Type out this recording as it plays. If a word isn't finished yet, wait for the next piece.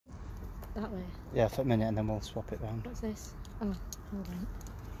that way? Yeah, for a minute and then we'll swap it round. What's this? Oh, hold on.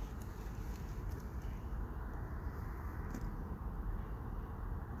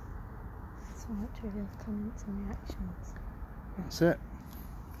 Smart to reveal comments and reactions. That's it.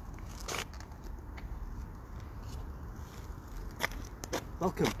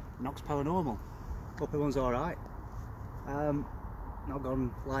 Welcome, Knox Paranormal. Hope everyone's alright. Not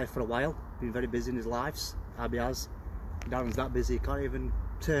gone live for a while, been very busy in his lives. Abby has. Darren's that busy he can't even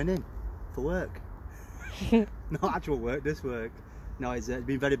turn in for work. Not actual work, this work. No, he's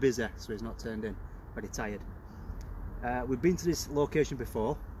been very busy, so he's not turned in. Very tired. We've been to this location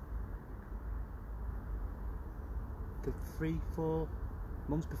before. 3-4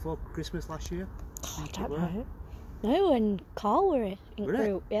 months before Christmas last year. I don't know. No, when Carl were in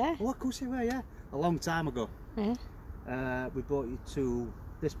group, yeah. Oh, of course you were, yeah. A long time ago. Yeah. We brought you to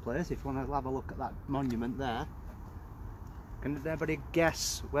this place. If you want to have a look at that monument there. Can anybody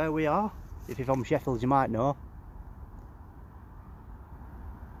guess where we are? If you're from Sheffield, you might know.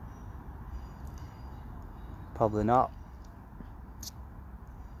 Probably not.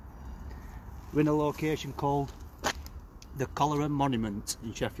 We're in a location called the Cholera Monument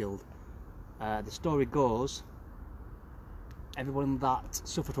in Sheffield. The story goes, everyone that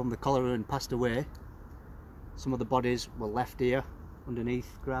suffered from the cholera and passed away, some of the bodies were left here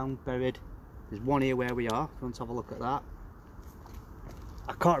underneath ground, buried. There's one here where we are, if you want to have a look at that.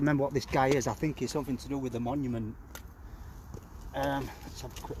 I can't remember what this guy is. I think it's something to do with the monument. Let's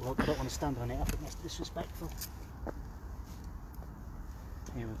have a quick look. I don't want to stand on it, I think that's disrespectful.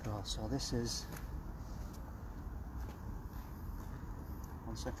 Here we go. So this is,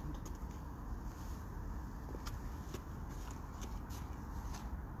 1 second.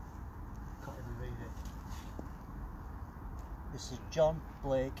 Can't even read it. This is John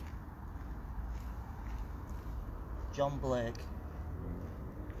Blake. John Blake.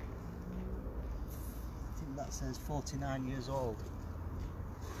 I think that says 49 years old.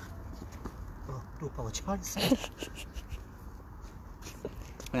 Oh, I do apologise.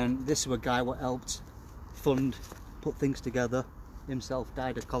 And this is a guy what helped fund, put things together. Himself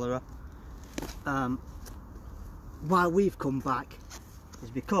died of cholera. Why we've come back is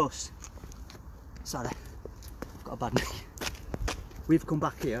because, sorry, I've got a bad knee. We've come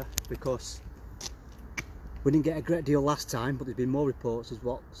back here because we didn't get a great deal last time, but there's been more reports of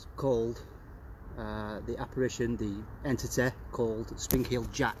what's called the apparition, the entity called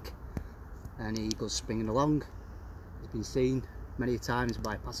Spring-Heeled Jack, and he goes springing along. He's been seen many times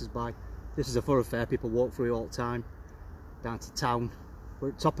by passers-by. This is a thoroughfare, people walk through it all the time, down to town. We're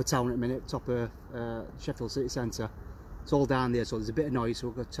at the top of town at the minute, top of Sheffield City Centre. It's all down there, so there's a bit of noise, so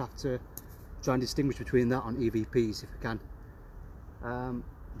we're going to have to try and distinguish between that on EVPs if we can.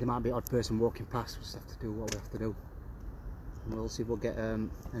 There might be an odd person walking past, we just have to do what we have to do. And we'll see if we'll get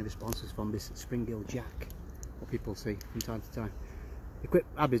any responses from this Spring-Heeled Jack, what people see from time to time.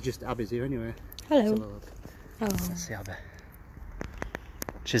 Abby's here anyway. Hello. Oh. Let's see Abby.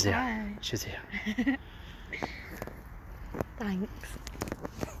 She's here. Hi. She's here. Thanks.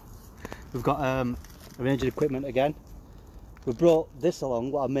 We've got a range of equipment again. We brought this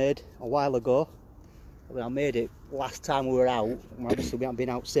along, what I made a while ago. I made it last time we were out, and obviously we haven't been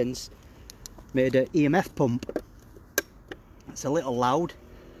out since. Made an EMF pump. It's a little loud.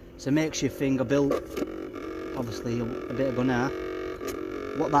 It's a makeshift thing I built, obviously a bit ago now.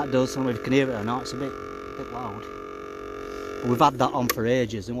 What that does, I don't know if you can hear it or not, it's a bit loud. But we've had that on for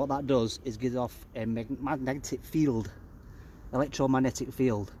ages, and what that does is gives off a magnetic field, electromagnetic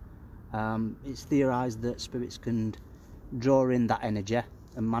field. It's theorised that spirits can draw in that energy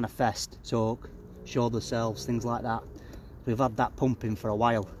and manifest, talk, show themselves, things like that. We've had that pumping for a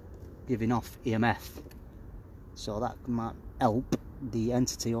while, giving off EMF. So that might help the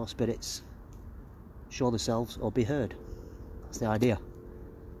entity or spirits show themselves or be heard. That's the idea.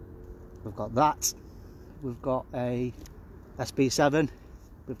 We've got that. We've got a SP7.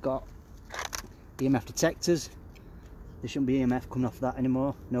 We've got EMF detectors. There shouldn't be EMF coming off that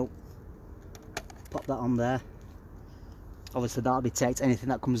anymore. Nope. Pop that on there. Obviously that'll detect anything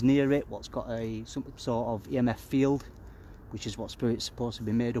that comes near it, what's got some sort of EMF field, which is what spirit's supposed to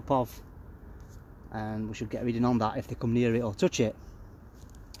be made up of. And we should get a reading on that if they come near it or touch it.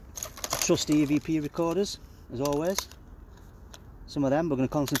 Trusty EVP recorders, as always. Some of them, we're going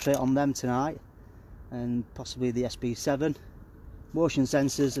to concentrate on them tonight, and possibly the SP7. Motion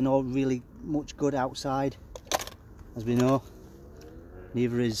sensors are not really much good outside, as we know.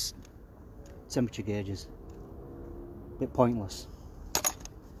 Neither is temperature gauges. A bit pointless.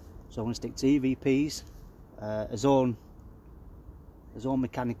 So I'm going to stick to EVPs, his own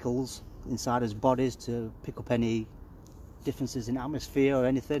mechanicals inside his bodies to pick up any differences in atmosphere or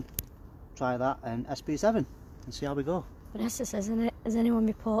anything. try that and SP7 and see how we go. Vanessa says, has anyone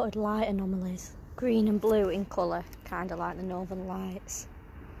reported light anomalies? Green and blue in colour, kind of like the Northern Lights.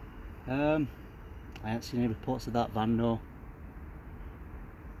 I haven't seen any reports of that, Van, no.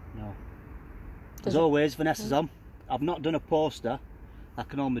 No. As always, Vanessa's on. I've not done a poster, I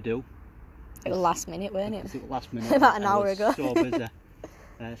can only do. It was last minute, weren't it? It was last minute. About an hour ago. So busy.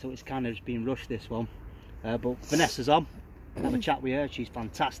 So it's kind of just been rushed, this one. But Vanessa's on. Have a chat with her. She's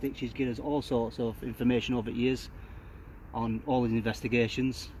fantastic. She's given us all sorts of information over the years on all his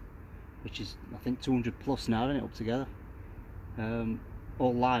investigations, which is, I think, 200 plus now, isn't it, up together?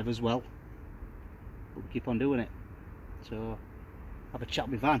 All live as well. But we keep on doing it. So have a chat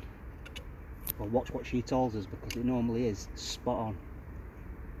with Van. Or watch what she tells us, because it normally is spot on.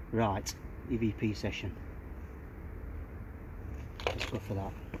 Right, EVP session. Let's go for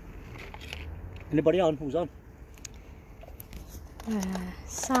that. Anybody on? Who's on?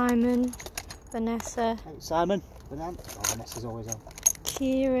 Simon, Vanessa. Hey, Simon, Vanessa's always on.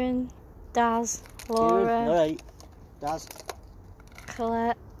 Kieran, Daz, Laura. Alright, Daz.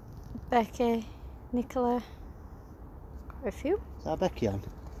 Colette, Becky, Nicola. Quite a few. Is that Becky on?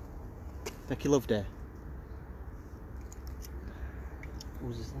 Becky Loveday.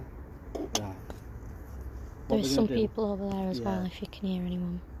 Who's this then? Right. There's some people over there as well, if you can hear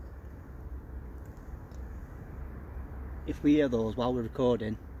anyone. If we hear those while we're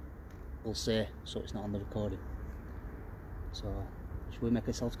recording, we'll say so it's not on the recording. So, should we make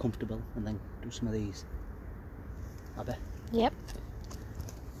ourselves comfortable and then do some of these? Abby? Yep.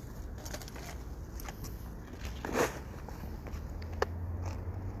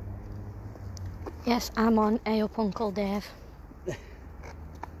 Yes, I'm on. Hey up, Uncle Dave.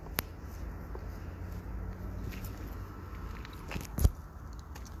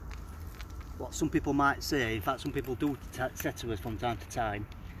 What some people might say, in fact some people do say to us from time to time,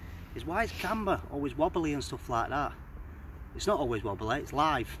 is why is camera always wobbly and stuff like that? It's not always wobbly, it's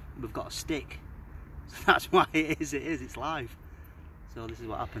live. We've got a stick. So that's why it's live. So this is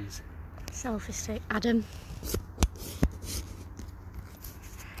what happens. Selfie stick. Adam.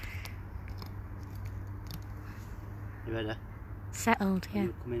 You ready? Settled, yeah.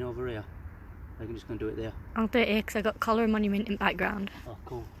 You coming over here? I'm just going to do it there. I'll do it here because I've got Cholera Monument in background. Oh,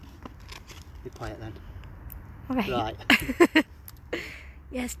 cool. Be quiet then. Okay. Right.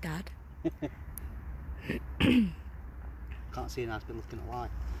 Yes, Dad. Can't see now, it's been looking at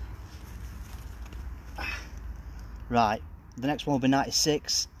light. Right, the next one will be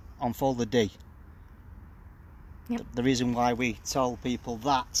 96 on folder D. Yep. The reason why we tell people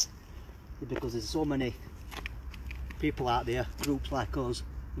that is because there's so many people out there, groups like us,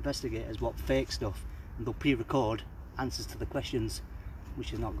 investigators, what fake stuff, and they'll pre-record answers to the questions,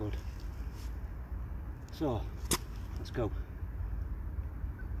 which is not good. So, let's go.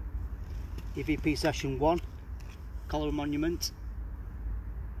 EVP session 1, Cholera Monument.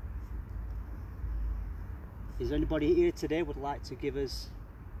 Is there anybody here today would like to give us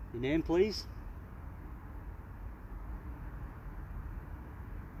your name, please?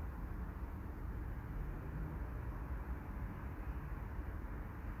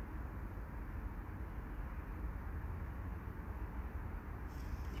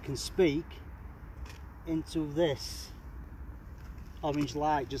 You can speak into this orange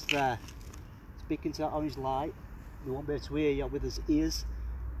light just there. Speak into that orange light. We won't be able to hear you with his ears,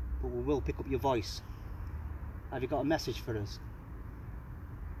 but we will pick up your voice. Have you got a message for us?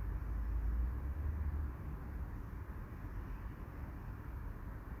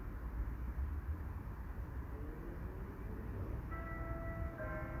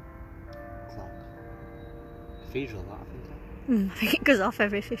 Clock. Cathedral, that, I think. I think it goes off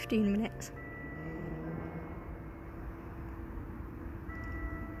every 15 minutes.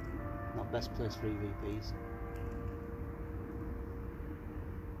 Not best place for EVPs.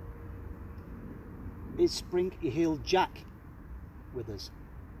 Is Spring Hill Jack with us?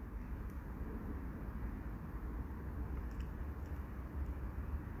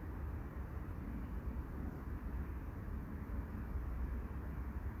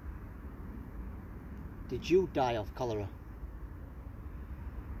 Did you die of cholera?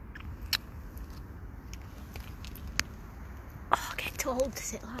 Oh, I get told to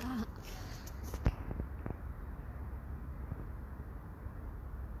sit like that.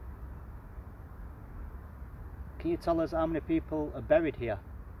 Can you tell us how many people are buried here?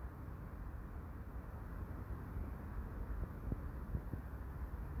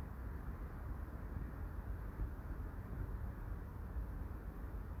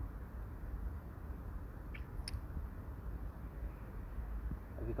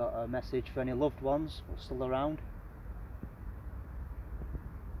 Have you got a message for any loved ones who are still around?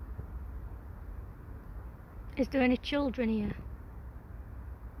 Is there any children here?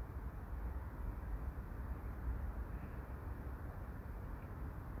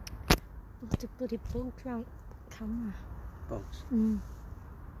 Lots of bloody bugs around the camera. Bugs?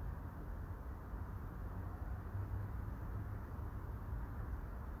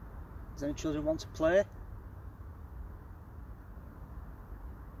 Does any children want to play?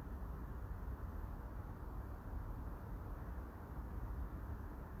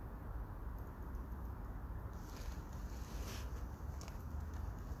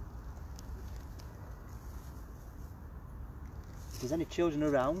 If there's any children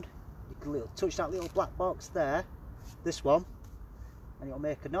around, you can touch that little black box there, this one, and it'll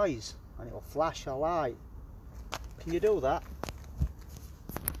make a noise and it'll flash a light. Can you do that?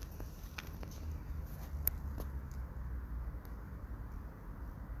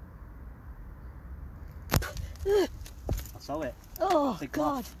 I saw it. Oh Big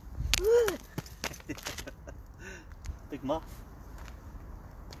God! Big moth.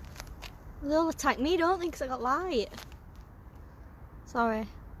 They'll attack me, don't they? Because I got light. Sorry.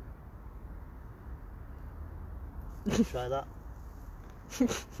 Try that.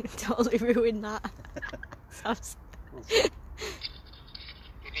 Totally ruined that. Sounds. EVP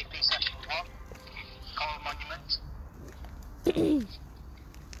Section 1, Coral Monument. Is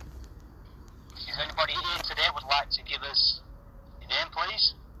anybody here today would like to give us your name,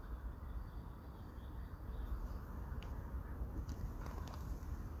 please?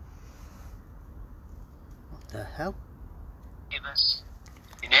 What the hell? Give us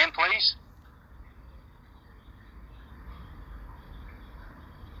your name, please.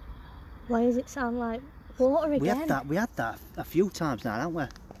 Why does it sound like water again? We had that a few times now, haven't we? It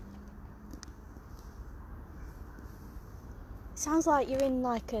sounds like you're in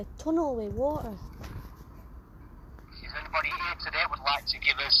like a tunnel with water. Is anybody here today would like to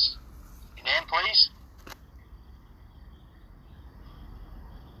give us your name, please?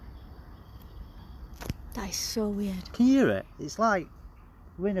 That is so weird. Can you hear it? It's like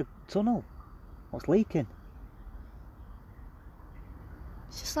we're in a tunnel. What's leaking?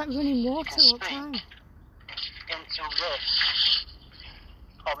 It's just like running water all the time. Into this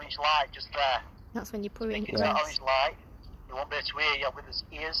orange light just there. That's when you put it in Into that orange light. We won't be able to hear you with his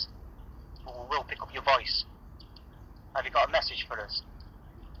ears, but we will pick up your voice. Have you got a message for us?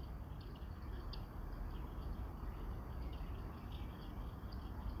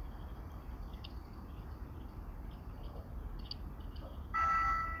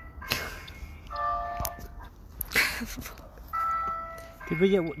 Did we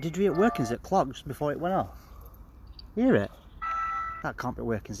get workings at clock just before it went off? Hear it? That can't be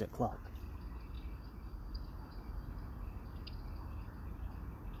workings at clock.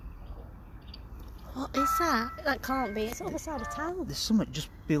 What is that? That can't be. It's the other side of town. There's something just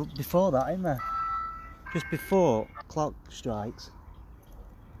before that, isn't there? Just before clock strikes.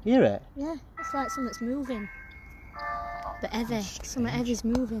 Hear it? Yeah, it's like something's moving. But heavy. Something heavy's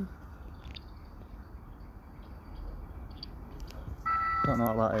moving. Don't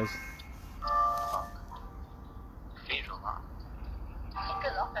know what that is.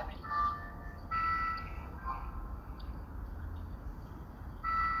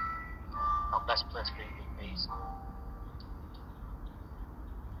 Not best place for EVPs.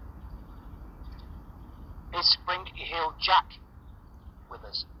 Is Spring Hill Jack with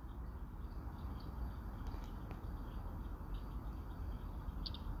us?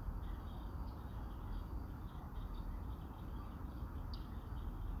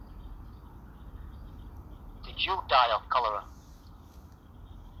 Did you die of cholera?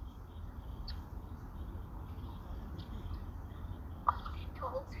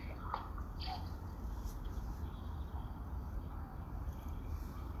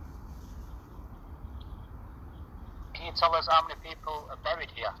 Can you tell us how many people are buried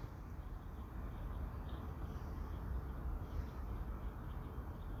here?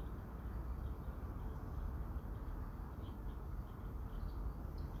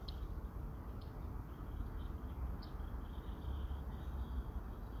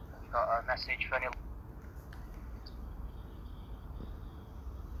 Got a message for any?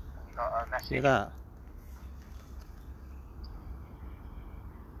 Got a message? See that?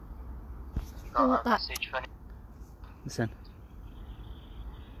 Got a message for any? Listen.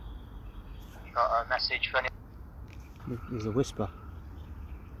 Got a message for any? There's a whisper.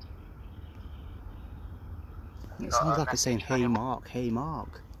 It sounds like it's saying, "Hey Mark, hey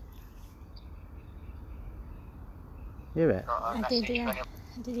Mark." Hear it? I did, yeah.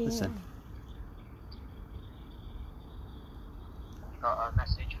 I did hear Listen. it. Got a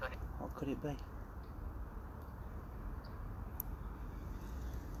message for any? What could it be?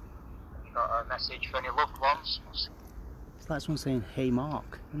 Got got a message for any loved ones? It's like someone saying, "Hey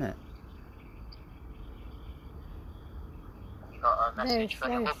Mark," isn't it? Have you got a message for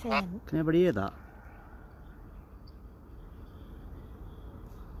any loved ones? Can anybody hear that?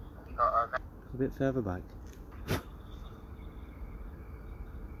 Have you got a bit further back.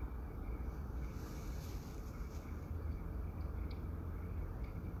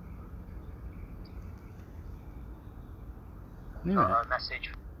 Have you got a message?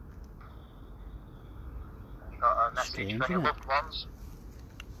 Have you got a message strange, for any loved ones?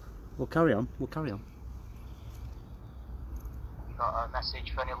 We'll carry on. We'll carry on. Have you got a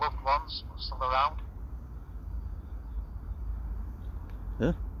message for any loved ones still around?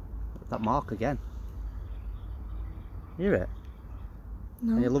 Huh? That mark again. Hear it?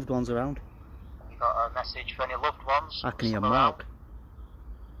 No. Any loved ones around? Have you got a message for any loved ones? I can hear Mark.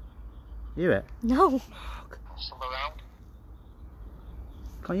 Hear it? No. Mark. Still around?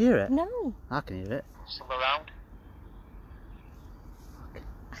 Can't you hear it? No. I can hear it. Still around?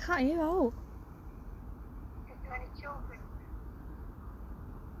 I can't hear out. Is there any children?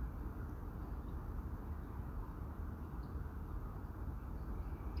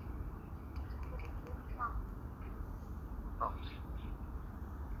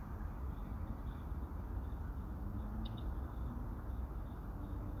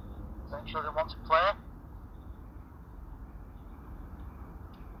 Does any children want to play?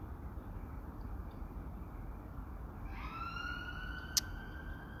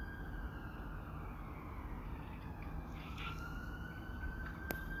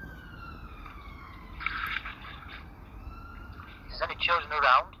 If there's any children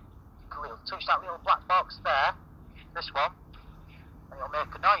around, you can touch that little black box there, this one, and it'll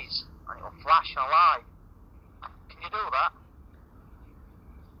make a noise, and it'll flash a light. Can you do that?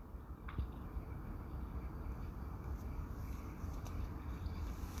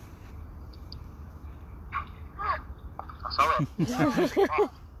 I saw it.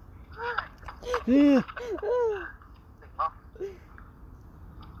 Yeah.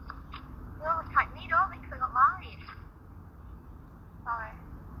 No, we can't need all because I got light. Sorry.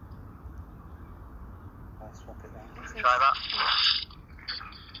 I'll swap it down. Try that.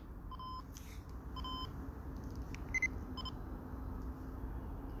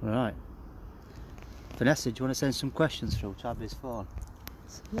 Right. Vanessa, do you want to send some questions through to Abby's phone?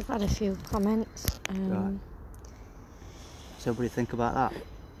 So we've had a few comments. Right. So what do you think about that?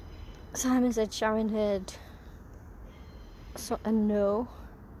 Simon said Sharon heard a no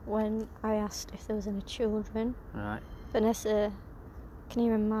when I asked if there was any children. Right. Vanessa can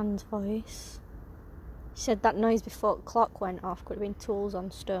hear a man's voice. She said that noise before the clock went off could have been tools on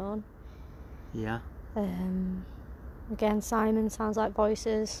stone. Yeah. Again, Simon sounds like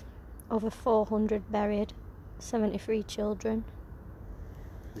voices. Over 400 buried, 73 children.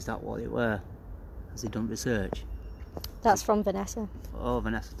 Is that what it were? Has he done research? That's from Vanessa. Oh,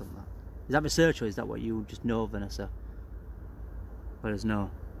 Vanessa's done that. Is that research or is that what you just know, Vanessa? Whereas no.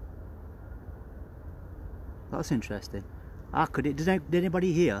 That's interesting. Did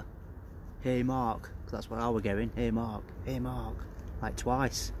anybody hear? Hey Mark, 'cause that's what I were getting. Hey Mark, like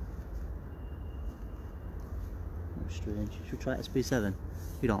twice. That's strange. Should we try SB7?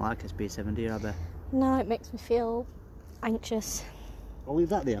 You don't like SB7, do you, Abby? No, it makes me feel anxious. I'll leave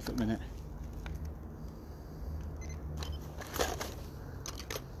that there for a minute.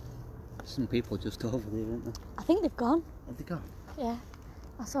 Some people just over there, aren't there? I think they've gone. Have they gone? Yeah.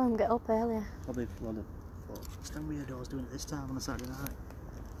 I saw them get up earlier. Probably flooded. Stand weirdos doing it this time on a Saturday night.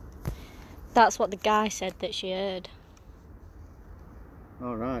 That's what the guy said that she heard.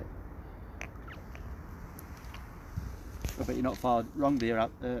 Alright. I bet you're not far wrong there,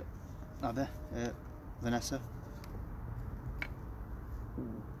 Abby, Vanessa.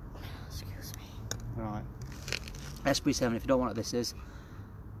 Excuse me. Right. SB7, if you don't know what this is.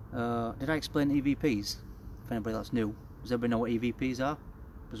 Did I explain EVPs? For anybody that's new. Does everybody know what EVPs are?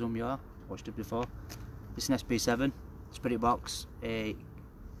 Presume you are. Watched it before. It's an SB7 spirit box. It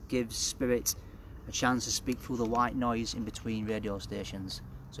gives spirit a chance to speak through the white noise in between radio stations.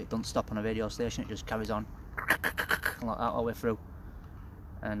 So it doesn't stop on a radio station, it just carries on like that all the way through.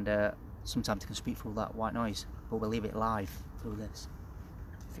 And sometimes it can speak through that white noise, but we'll leave it live through this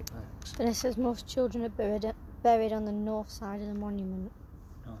if it works. Vanessa says most children are buried on the north side of the monument.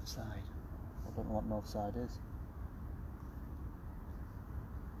 North side? I don't know what north side is.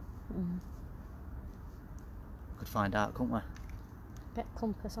 Could find out, couldn't we? Get a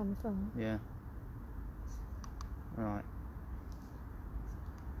compass on the phone. Yeah. Right.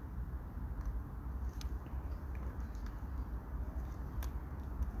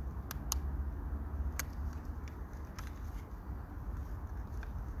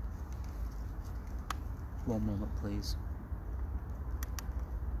 One moment, please.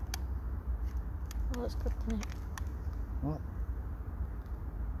 Oh, that's good, isn't it? What?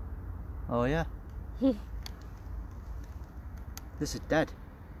 Oh yeah. This is dead.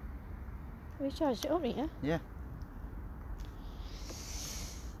 We charged it up, didn't you? Yeah.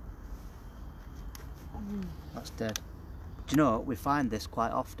 That's dead. Do you know, we find this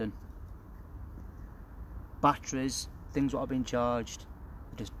quite often. Batteries, things that have been charged,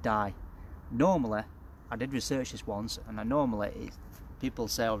 they just die. Normally, I did research this once, and people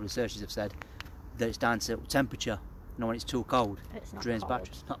say, or researchers have said, that it's down to temperature. You know, when it's too cold, It's it not drains cold.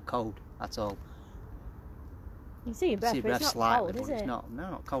 batteries. It's not cold at all. You can see your breath, See but breath it's not slightly, cold, but is it's it?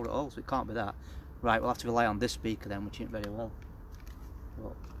 not cold at all, so it can't be that. Right, we'll have to rely on this speaker then, which isn't very well.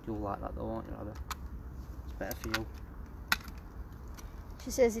 But you'll like that though, won't you, Abby? It's better for you.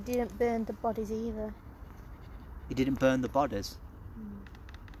 She says it didn't burn the bodies either. You didn't burn the bodies?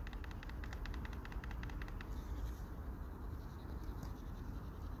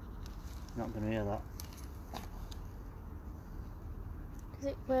 You're not going to hear that. Does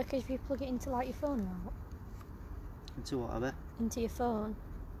it work if you plug it into like your phone now? Into what, Abby? Into your phone?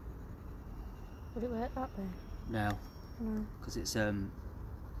 Would it work that way? No. No. Because it's an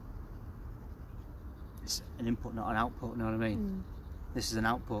input, not an output, you know what I mean? This is an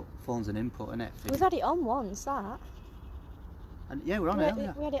output, phone's an input, isn't it? We've had it on once, that. And yeah, we're on we it, had,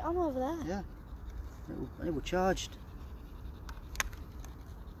 haven't we? we had it on over there. Yeah. It was charged.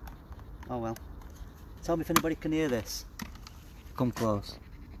 Oh well. Tell me if anybody can hear this. Come close.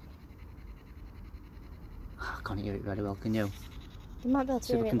 I can't hear it very well, can you? You might be able to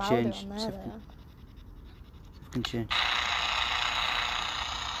See if hear I it can louder change. on See there if I though. can change.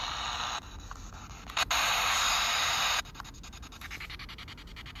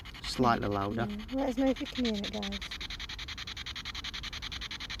 Slightly louder. Yeah. Let us know if you can hear it, guys.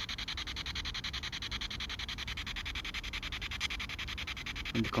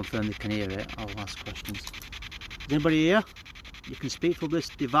 When they confirm they can hear it, I'll ask questions. Is anybody here? You can speak from this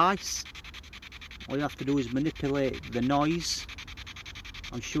device. All you have to do is manipulate the noise.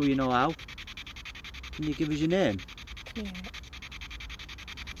 I'm sure you know how. Can you give us your name? Can you hear it?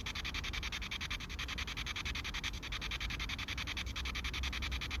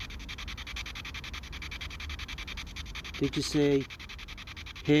 Did you say,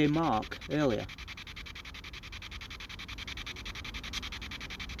 hey Mark, earlier?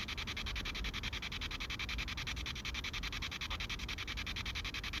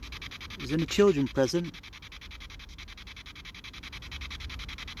 Is there any children present?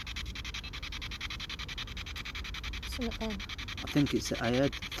 Something then. I think I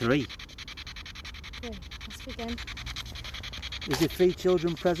heard 3. Yeah, ask again. Is there 3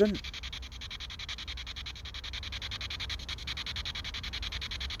 children present?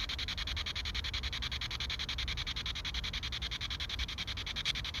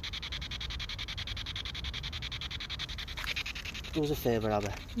 Do us a favour, Abby.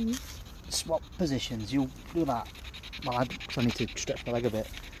 Swap positions. You do that. Well, I need to stretch my leg a bit.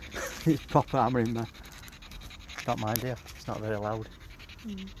 It's proper hammering me. Don't mind you. It's not very loud. I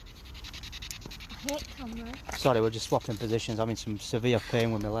hate camera. Sorry, we're just swapping positions. I'm in some severe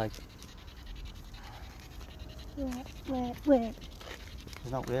pain with my leg. Wait.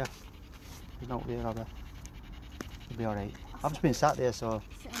 He's not here. He's not here, Abby. He'll be alright. I've just been sat there, so...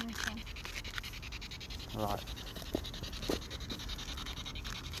 Sit on my phone. Right.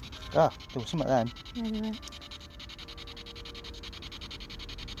 Ah, there was something then. Anyway.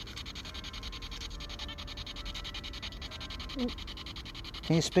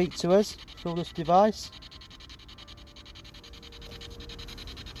 Can you speak to us through this device?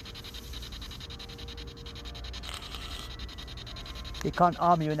 He can't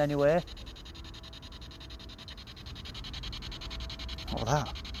harm you in any way. What was that?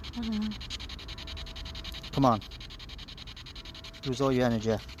 I don't know. Come on. Use all your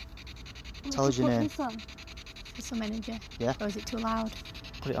energy. Tell us your name. This on for some energy. Yeah. Or is it too loud?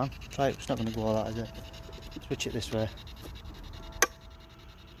 Put it on. Try it. It's not going to go all that, is it? Switch it this way.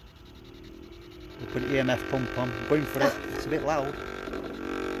 We'll put an EMF pump on. I'm going for it. It's a bit loud.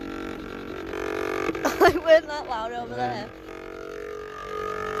 It weren't that loud over there.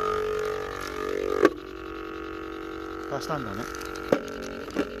 If I stand on it,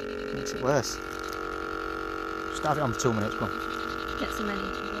 makes it worse. Just have it on for 2 minutes, go on. Get some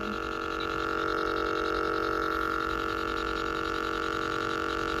energy going.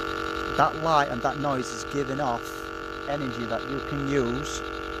 That light and that noise is giving off energy that you can use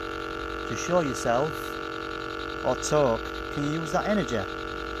to show yourself or talk. Can you use that energy?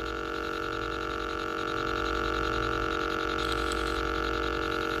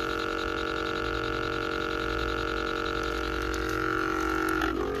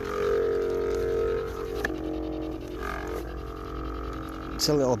 It's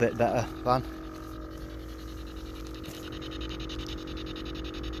a little bit better, Van.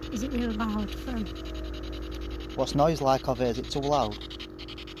 Is it really loud for him? What's noise like of it? Is it too loud?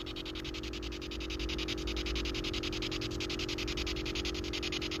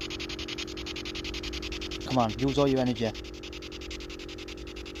 Come on, use all your energy.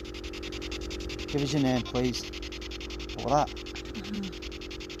 Give us your name, please. What was that?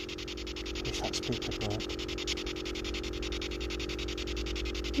 Wish that speaker would work.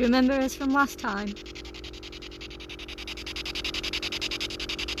 Do you remember us from last time?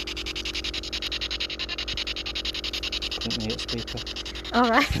 Couldn't hear it speaker.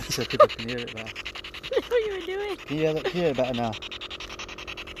 Alright. So people can hear it now. What you were doing? Can you hear it better now?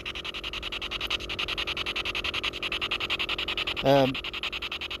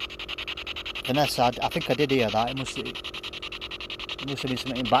 Vanessa, I think I did hear that. It must have been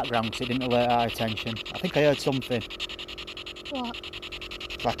something in the background because it didn't alert our attention. I think I heard something. What?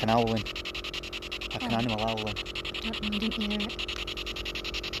 It's like an howling. Like an animal howling. I don't know, I didn't hear it.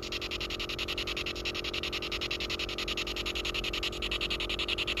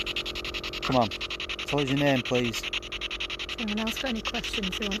 Come on, tell us your name, please. Anyone else got any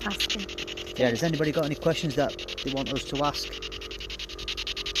questions they want asking? Yeah, has anybody got any questions that they want us to ask?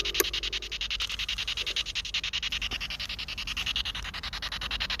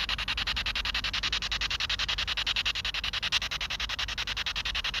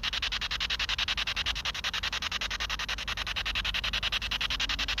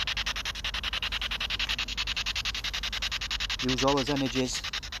 Use all those energies.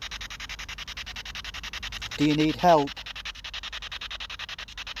 Do you need help?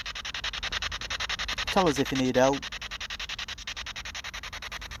 Tell us if you need help.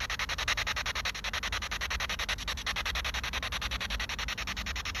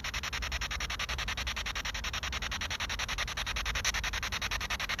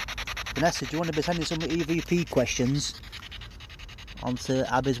 Vanessa, do you want to be sending some EVP questions onto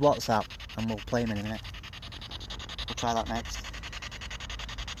Abby's WhatsApp and we'll play them in a minute? We'll try that next.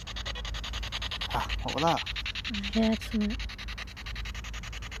 Ah, what was that? I heard something.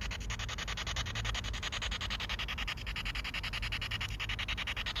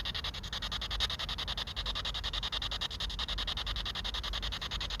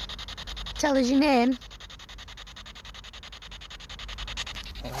 Tell us your name.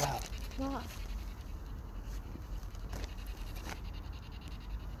 Wow. What?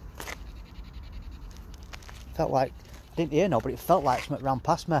 Felt like, I didn't hear no, but it felt like something ran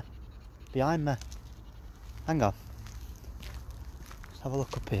past me, behind me. Hang on. Let's have a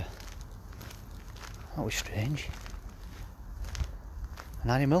look up here. That was strange.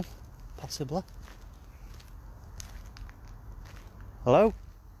 An animal, possibly. Hello?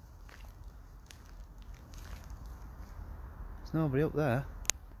 There's nobody up there.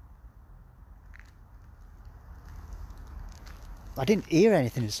 I didn't hear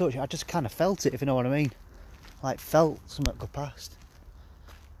anything as such, I just kind of felt it, if you know what I mean. Like, felt something go past.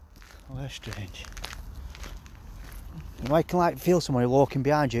 Oh, that's strange. You know, you can like feel someone walking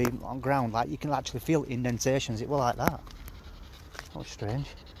behind you on ground, like you can actually feel indentations, it was like that. That was strange.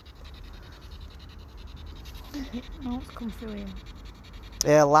 No, it's come through here.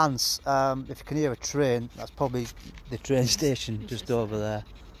 Yeah, Lance, if you can hear a train, that's probably the train station just over there.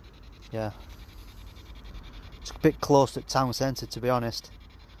 Yeah. It's a bit close to the town centre, to be honest.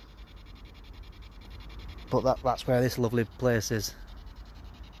 But that's where this lovely place is.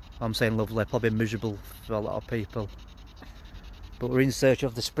 I'm saying lovely, probably miserable for a lot of people. But we're in search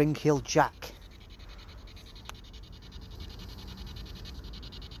of the Spring Hill Jack.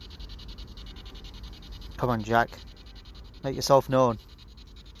 Come on, Jack. Make yourself known.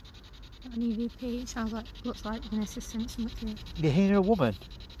 An EVP, it sounds like, looks like an assistant, something to you. You're hearing a woman?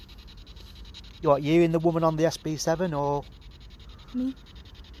 What, you and the woman on the SB7 or? Me?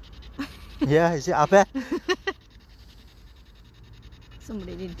 Yeah, is it Abby?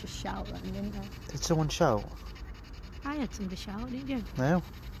 Somebody did just shout then, didn't they? Did someone shout? I heard somebody shout, didn't you? No.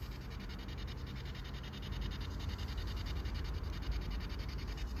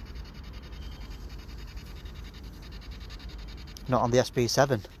 Not on the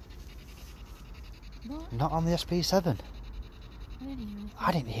SB7. What? Not on the SB7. I didn't hear anything.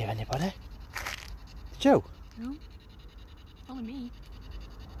 I didn't hear anybody. Did you? No. Only me.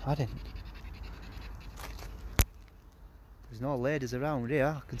 I didn't. There's no ladies around here,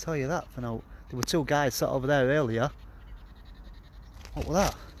 I can tell you that for now. There were two guys sat over there earlier. What was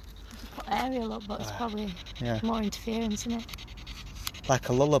that? I just put aerial up, but it's probably Yeah. more interference, isn't it? Like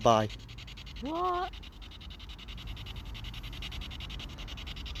a lullaby. What?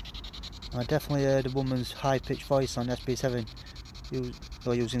 I definitely heard a woman's high-pitched voice on SB7.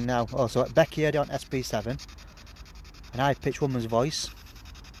 you're using now. Oh, so Becky heard it on SP7, and I pitched woman's voice,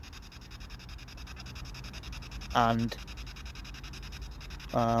 and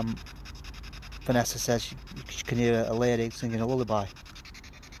Vanessa says she can hear a lady singing a lullaby.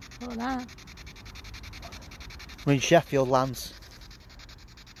 What that? We're in Sheffield, Lance.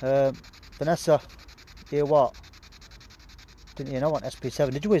 Vanessa, hear what? Didn't you know on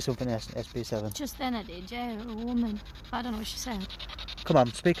SP7? Did you hear something on SP7? Just then I did, yeah, a woman. I don't know what she said. Come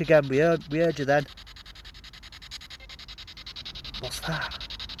on, speak again. We heard you then. What's that?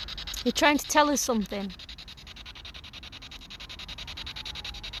 You're trying to tell us something.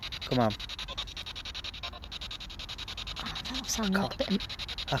 Come on. Oh, that sounds like a bit.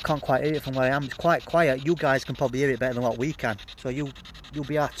 I can't quite hear it from where I am. It's quite quiet. You guys can probably hear it better than what we can. So you'll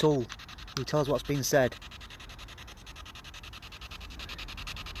be our tool. You tell us what's being said.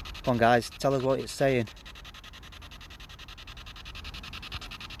 Come on, guys. Tell us what it's saying.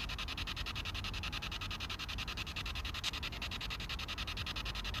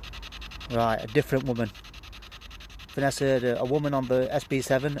 Right, a different woman. Vanessa heard a woman on the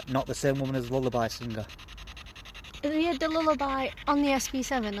SB7, not the same woman as the lullaby singer. Have you heard the lullaby on the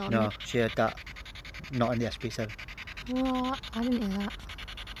SB7 or No, she heard that, not in the SB7. What? I didn't hear that.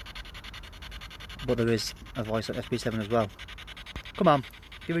 But there is a voice on SB7 as well. Come on,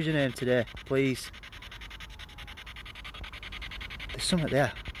 give us your name today, please. There's something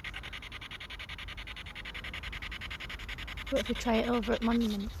there. What if we try it over at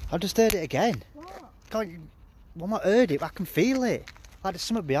Monument? I just heard it again. What? Can't you? Well, I've not heard it, but I can feel it. Like there's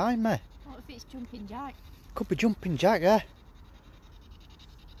something behind me. What if it's Jumping Jack? Could be Jumping Jack, yeah.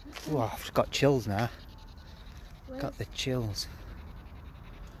 Oh, I've just got chills now. Got the chills.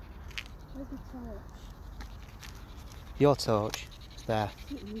 Where's the torch? Your torch is there.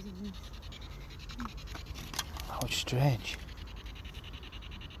 I'm not using this. How strange.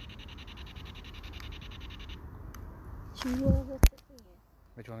 Should we go over to here?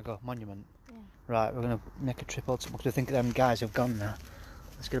 Where do you want to go? Monument? Yeah. Right, we're going to make a trip out because I think them guys have gone now.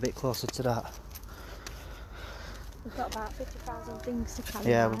 Let's get a bit closer to that. We've got about 50,000 things to carry.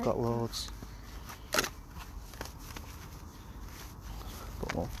 Yeah, right? we've got loads.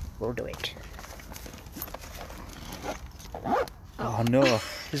 But we'll do it. Oh no,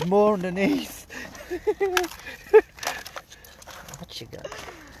 there's more underneath. What you got?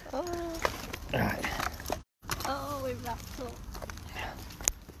 Oh, Right, oh, we've wrapped up.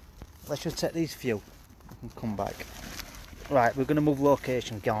 let's just take these few and come back. Right, we're going to move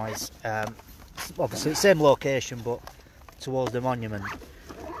location, guys. Obviously, same location, but towards the monument.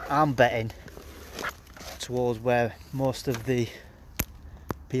 I'm betting towards where most of the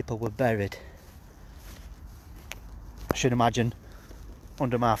people were buried. I should imagine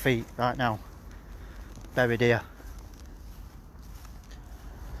under my feet right now, buried here.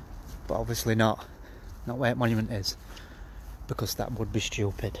 But obviously not where the monument is, because that would be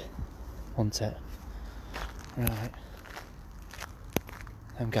stupid, wouldn't it? Right,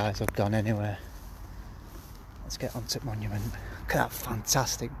 them guys have gone anywhere. Let's get onto the monument. Look at that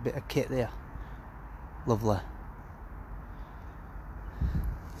fantastic bit of kit there. Lovely.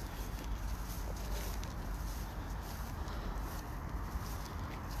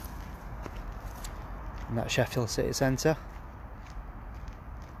 And that's Sheffield City Centre.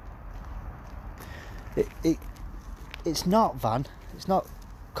 It's not Van, it's not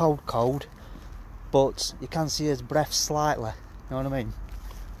cold, but you can see his breath slightly, you know what I mean?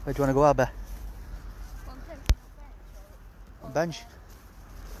 Where do you want to go, Abby? Bench?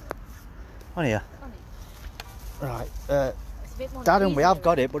 On here? On it. Right, It's a bit more Darren, we have easier.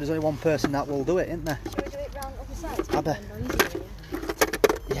 got it, but there's only one person that will do it, isn't there? Shall we do it round other side? It's a Abby. bit more noisier,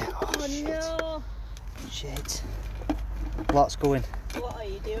 yeah. Yeah, oh, Oh shit. no! Shit. Lots going. What are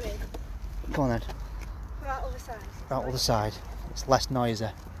you doing? Come on then, Right other side. out other side. It's less noisy.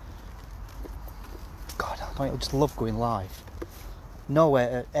 God, I just love going live.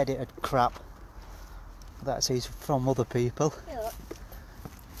 Nowhere to edit a crap that I see from other people. Yeah, look.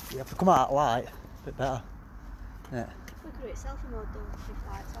 Yeah, if we come out that light, a bit better. Yeah, We could do it selfie mode though, with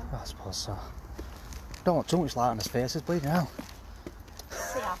lights on. I suppose so. Don't want too much light on his face, it's bleeding out.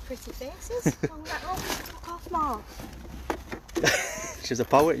 See our pretty faces. I'm like, oh, fuck off, Mark. She's a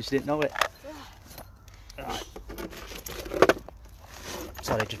poet and she didn't know it. Right.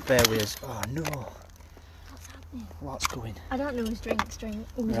 Sorry, just bear with us. Oh no, What's happening? what's going? I don't know who's drinks. Ooze,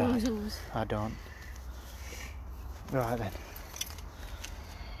 Right. ooze, ooze. I don't. Right then.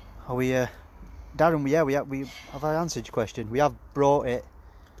 Are we, Darren, yeah, we have I answered your question? We have brought it,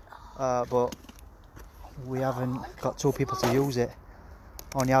 but we haven't got two people to use it.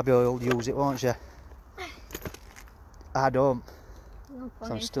 Only Abby will use it, won't she? I don't. Well, No point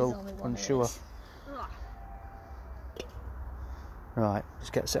So I'm if still there's only one of unsure. us. Ugh. Right,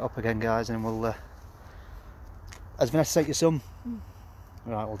 just get set up again, guys, and we'll. Has Vanessa sent you some?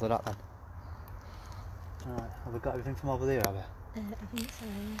 Right, we'll do that then. Right, have we got everything from over there, have we? I think so.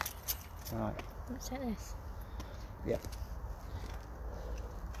 Yeah. Right. Let's take this. Yeah.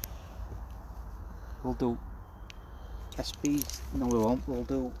 We'll do SPs. No, we won't. We'll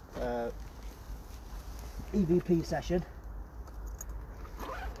do EVP session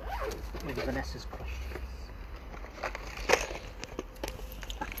with Vanessa's questions.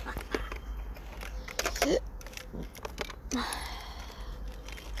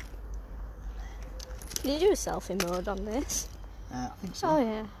 Did you do a selfie mode on this? I think so. Oh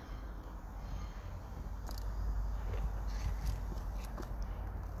yeah.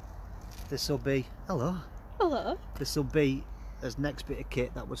 This will be hello. Hello. This will be as next bit of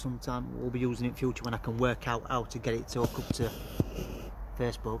kit that we'll be using in future when I can work out how to get it to hook up to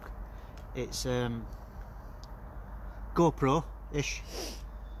Facebook. It's GoPro-ish.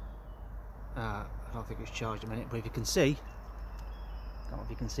 I don't think it's charged a minute, but if you can see, I don't know if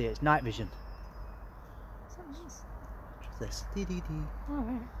you can see it, it's night vision. What's that noise? What's this? Dee dee dee. Oh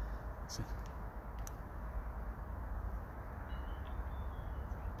right. Listen.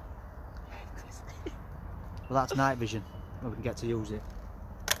 Well, that's night vision. When we can get to use it,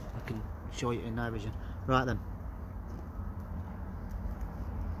 I can show you in night vision. Right then.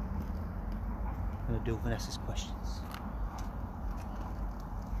 I'm going to do Vanessa's questions.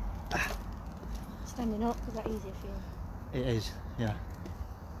 Standing up, is that easier for you? It is, yeah.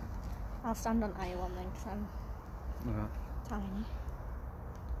 I'll stand on higher one then, because I'm Alright. tiny.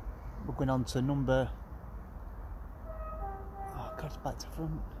 We're going on to number. Oh god, it's back to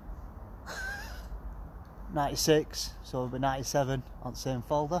front. 96, so it'll be 97 on the same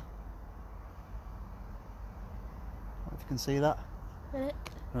folder. If you can see that. Really?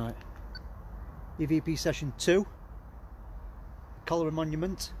 Right. EVP session 2. Cholera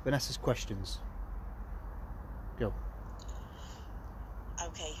Monument, Vanessa's questions. Go.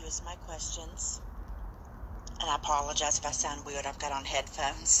 Okay, here's my questions. And I apologize if I sound weird, I've got on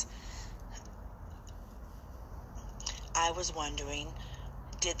headphones. I was wondering,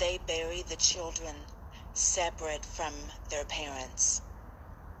 did they bury the children separate from their parents?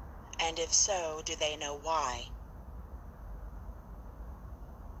 And if so, do they know why?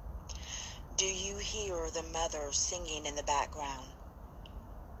 Do you hear the mother singing in the background?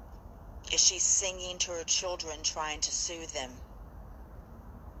 Is she singing to her children, trying to soothe them?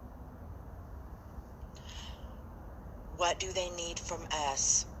 What do they need from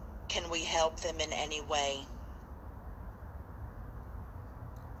us? Can we help them in any way?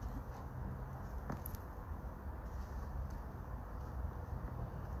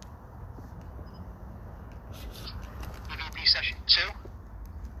 EVP session 2.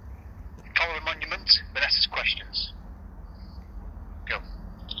 Cholera Monument, Vanessa's questions. Go.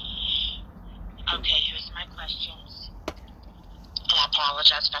 Okay, here's my questions. And I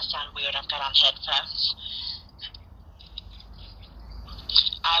apologize if I sound weird, I've got on headphones.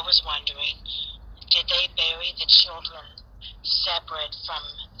 I was wondering, did they bury the children separate from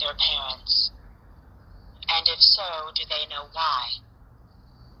their parents? And if so, do they know why?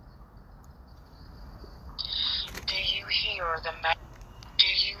 Do you hear the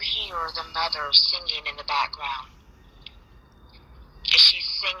mother singing in the background? Is she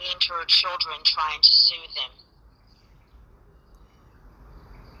singing to her children, trying to soothe them?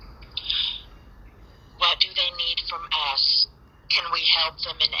 What do they need from us? Can we help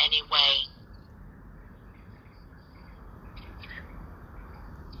them in any way?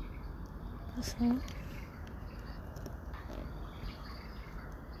 Listen.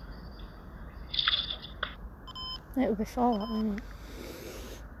 It was before that, wasn't it?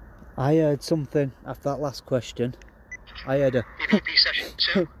 I heard something after that last question. I heard a EVP session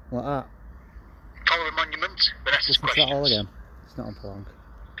 2. like that. Cholera Monument, Vanessa's Listen to that questions. all again. It's not on for long.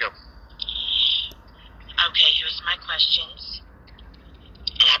 Go. Okay, here's my questions.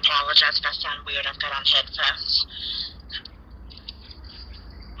 And I apologize if I sound weird, I've got on headphones.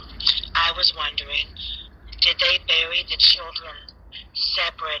 I was wondering, did they bury the children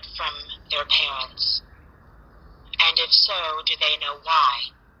separate from their parents? And if so, do they know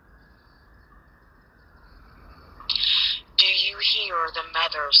why? Do you hear the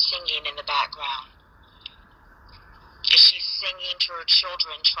mother singing in the background? Is she singing to her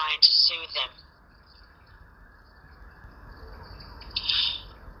children, trying to soothe them?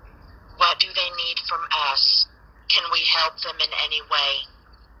 What do they need from us? Can we help them in any way?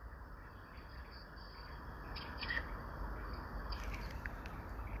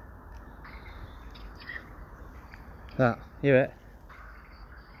 That, hear it?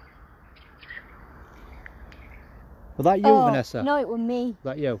 Was that you, Oh, Vanessa? no, it was me.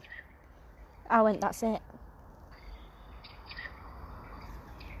 Was that you? I went, that's it.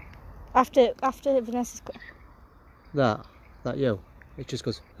 After Vanessa's... That you? It just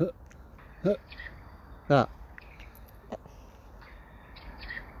goes, huh, huh. That.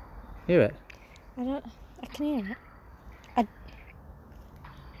 Hear it? I can hear it.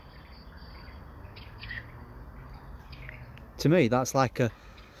 To me, that's like a,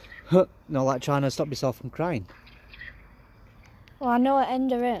 huh, no, like trying to stop yourself from crying. Well, I know at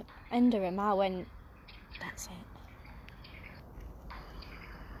end of him, I went, that's it.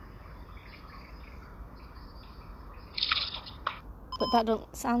 But that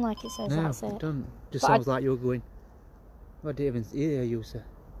don't sound like it says No, that's it it. doesn't. Just But sounds like you're going, I didn't even hear you say,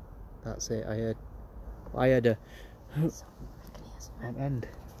 that's it, I heard a, an end.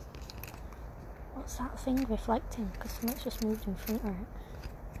 What's that thing reflecting? Because something's just moved in front of it.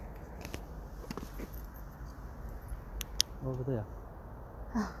 Over there.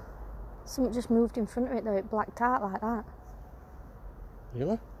 Something just moved in front of it though, it blacked out like that.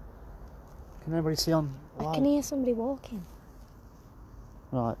 Really? Can anybody see on live? I can hear somebody walking.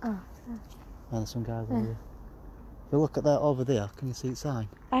 Right. Oh, And there's some guys over there. If you look at that over there, can you see its sign?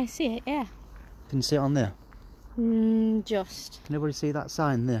 I see it, yeah. Can you see it on there? Just. Can anybody see that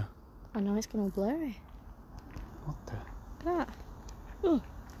sign there? I know it's going all blurry. What the? Look at that. Oh,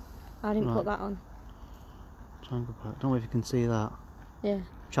 I didn't put Right. that on. Try and go back. I don't know if you can see that. Yeah,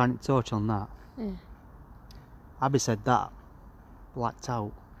 Shining torch on that. yeah. Abby said that blacked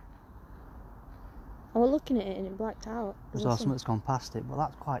out. I was looking at it and it blacked out. There's also something that's gone past it, but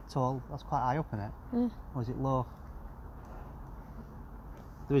that's quite tall. That's quite high up in it. Yeah. Or is it low?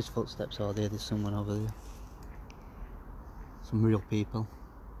 There is footsteps over there. There's someone over there. Some real people.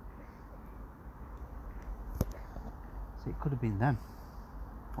 So it could have been them.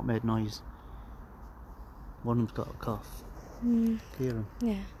 What made noise? One of them's got a cough. Kieran.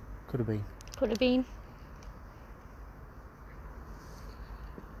 Yeah. Could have been. Could have been.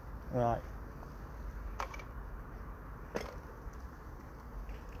 Right.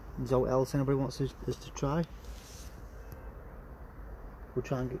 Is that what else anybody wants us to try? We'll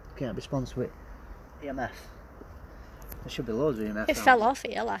try and get a response with EMF. There should be loads of EMF. It fell off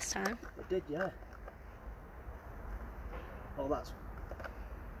here last time. It did, yeah. Oh, that's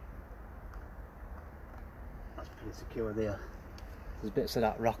pretty secure there. There's bits of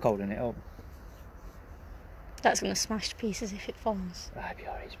that rock holding it up. That's going to smash to pieces if it falls. That'd be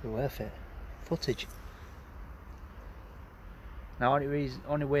alright, it'd be worth it. Footage. Now,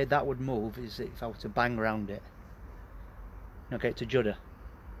 only way that would move is if I were to bang around it. You know, get it to judder.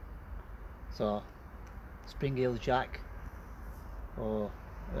 So, Spring Heel Jack. Or,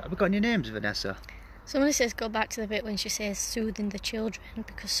 have we got any names, Vanessa? Somebody says go back to the bit when she says soothing the children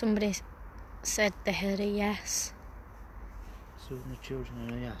because somebody said they heard a yes. Soothing the children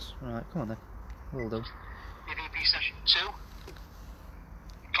and a yes. Right, come on then. Will do. EVP session 2.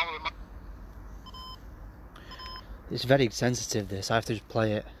 Follow the It's very sensitive, this. I have to just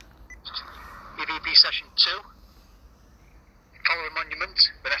play it. EVP session 2. Follow the monument.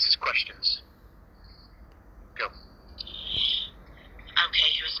 Vanessa's questions. Go. Okay,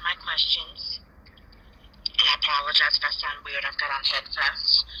 here's my questions. And I apologize if I sound weird. I've got on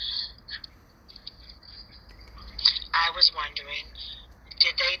headphones. I was wondering,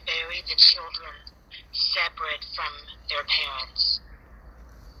 did they bury the children separate from their parents?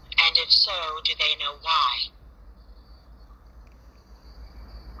 And if so, do they know why?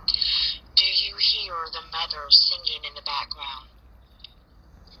 Do you hear the mother singing in the background?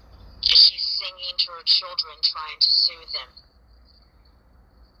 Is she singing to her children, trying to soothe them?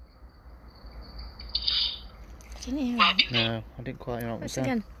 I didn't hear What it. do they, No, I didn't quite hear what you Let's said.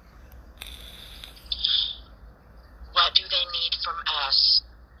 again. what do they need from us?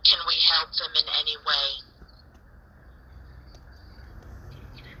 Can we help them in any way?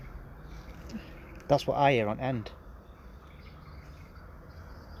 That's what I hear on end.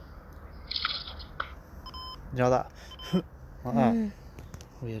 You know that? Like that?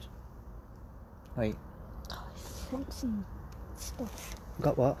 Weird. Wait, Oh, slugs and stuff.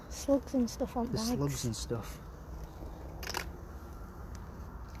 got what? Slugs and stuff on The bags. slugs and stuff.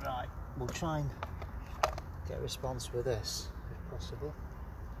 Right, we'll try and get a response with this, if possible.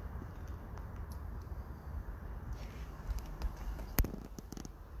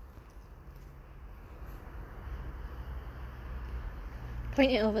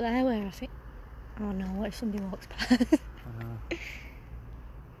 Point it over there where I think. Oh no, what if somebody walks past? I know.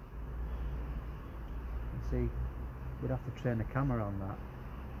 See, we'd have to train the camera on that.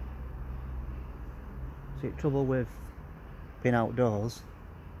 See, the trouble with being outdoors,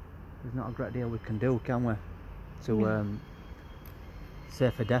 there's not a great deal we can do, can we? to say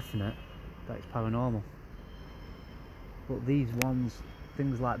for definite that it's paranormal. But these ones,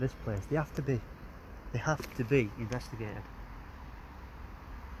 things like this place, they have to be investigated.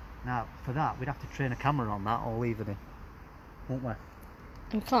 Now, for that, we'd have to train a camera on that or leave it in, won't we?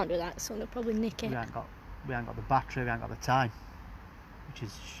 We can't do that, so they'll probably nick it. We haven't got the battery, we haven't got the time, which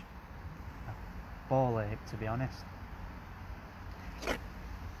is a ball ache, to be honest.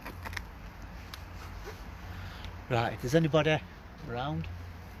 Right, if there's anybody around,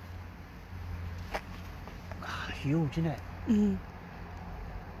 huge, isn't it? Mm.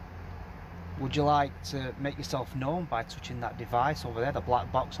 Would you like to make yourself known by touching that device over there, the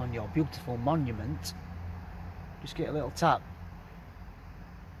black box on your beautiful monument? Just get a little tap.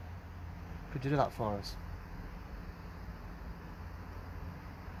 Could you do that for us?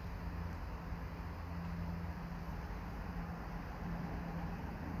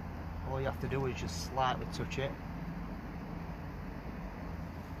 All you have to do is just slightly touch it.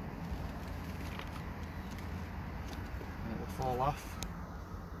 And it will fall off.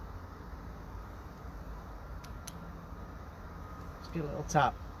 Just give it a little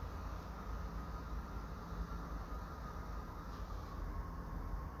tap.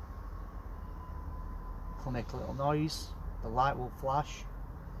 It'll make a little noise, the light will flash,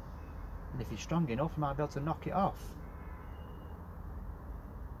 and if you're strong enough you might be able to knock it off.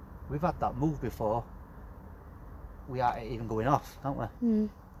 We've had that move before without it even going off, haven't we? Mm.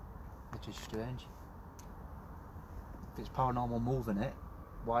 Which is strange. If it's paranormal moving it,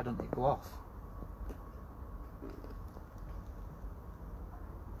 why doesn't it go off?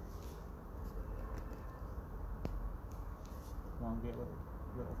 Come on, get a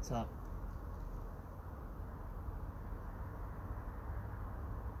little tap.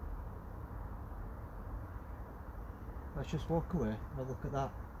 Let's just walk away, have a look at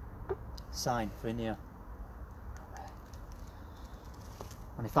that sign for in here.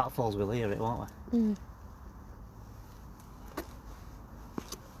 And if that falls, we'll hear it, won't we? Mm.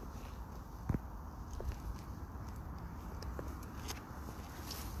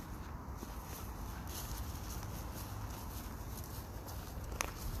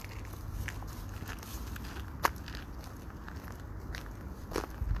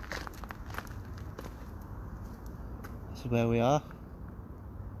 This is where we are.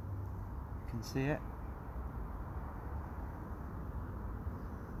 You can see it.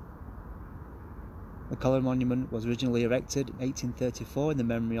 The Cholera monument was originally erected in 1834 in the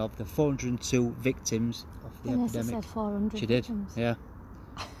memory of the 402 victims of the Vanessa epidemic. said 400 She did, victims. yeah.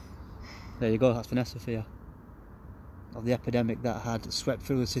 There you go, that's Vanessa for you. Of the epidemic that had swept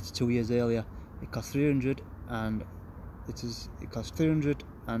through the city 2 years earlier. It cost 300 and it cost 300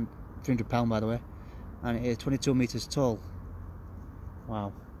 and £300 by the way, and it is 22 metres tall.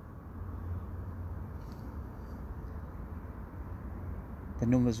 Wow. The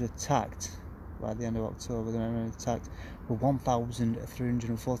numbers attacked by the end of October, the numbers attacked were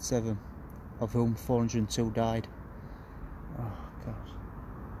 1,347, of whom 402 died. Oh gosh.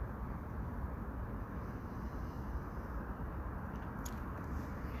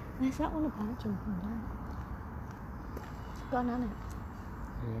 Where's that one about jumping down? It's gone on it.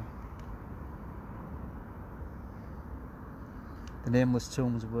 Yeah. The nameless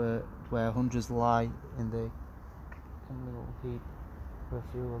tombs were where hundreds lie in the little heap, where a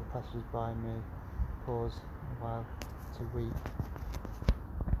few of the passers-by may pause a while to weep.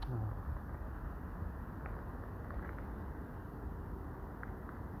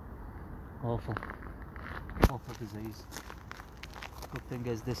 Oh. Awful. Awful disease. Good thing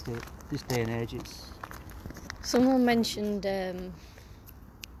is this day and age it's... Someone mentioned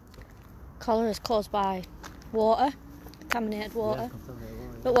cholera is caused by water, contaminated water. Yeah, contaminated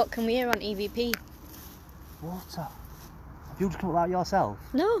water, yeah. But what can we hear on EVP? Water? Have you just come up with that yourself?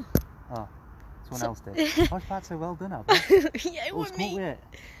 No. Oh, someone else did. I was about to say well done, Abby. Yeah, it Who's was come up me. with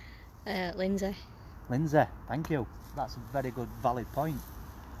it? Lindsay. Lindsay, thank you. That's a very good, valid point.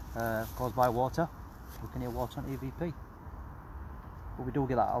 Caused by water. We can hear water on EVP. But we do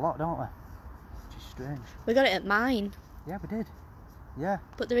get that a lot, don't we? Which is strange. We got it at mine. Yeah, we did. Yeah.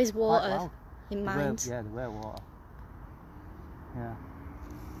 But there is Quite water loud. in There mine. were, yeah, there were water. Yeah.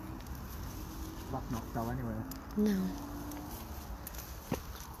 That's not fell anyway. No.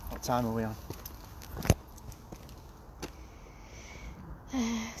 What time are we on?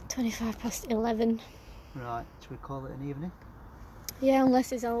 11:25. Right, should we call it an evening? Yeah, unless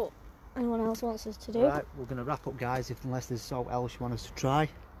there's anyone else wants us to do. Right, we're going to wrap up, guys, unless there's something else you want us to try.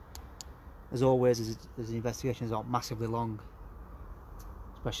 As always, as the investigation is not massively long,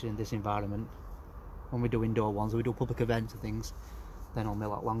 especially in this environment. When we do indoor ones, or we do public events and things, then it'll be a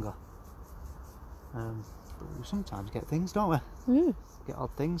lot longer. But we sometimes get things, don't we? Get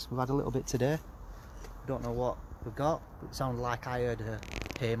odd things. We've had a little bit today. Don't know what we've got, but it sounded like I heard a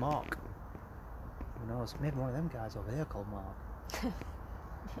hey Mark. Who knows? Maybe one of them guys over here called Mark. Who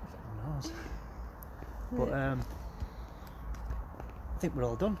knows? But I think we're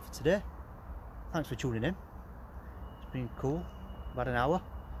all done for today. Thanks for tuning in. It's been cool. We've had an hour.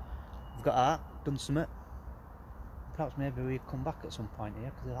 We've got art, done something. Perhaps maybe we come back at some point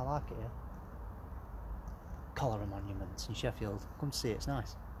here because I like it here. Cholera monuments in Sheffield. Come to see it, it's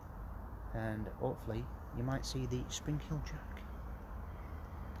nice. And hopefully you might see the Springhill Jack.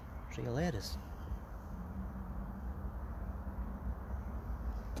 See you later.